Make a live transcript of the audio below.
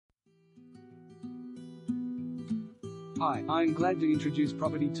Hi, I am glad to introduce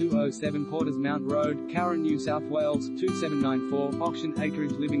property 207 Porters Mount Road, Cowra, New South Wales, 2794, auction.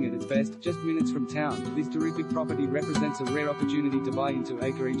 Acreage, living at its best, just minutes from town. This terrific property represents a rare opportunity to buy into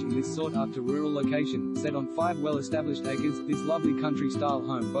acreage in this sought-after rural location. Set on 5 well-established acres, this lovely country-style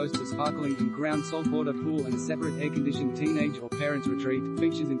home boasts a sparkling in-ground saltwater pool and a separate air-conditioned teenage or parents' retreat.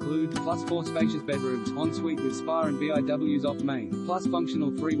 Features include, plus 4 spacious bedrooms, ensuite with spa and BIWs off main, plus functional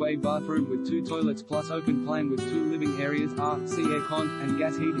three-way bathroom with 2 toilets, plus open plan with 2 living areas, RC aircon, and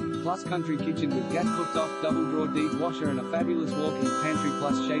gas heating, plus country kitchen with gas cooktop, double drawer deep washer and a fabulous walk-in pantry,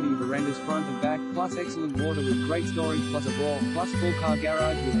 plus shady verandas front and back, plus excellent water with great storage, plus a brawl, plus 4-car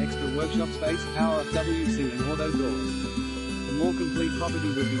garage with extra workshop space, power, WC and auto doors. A more complete property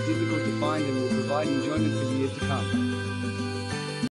would be difficult to find and will provide enjoyment for years to come.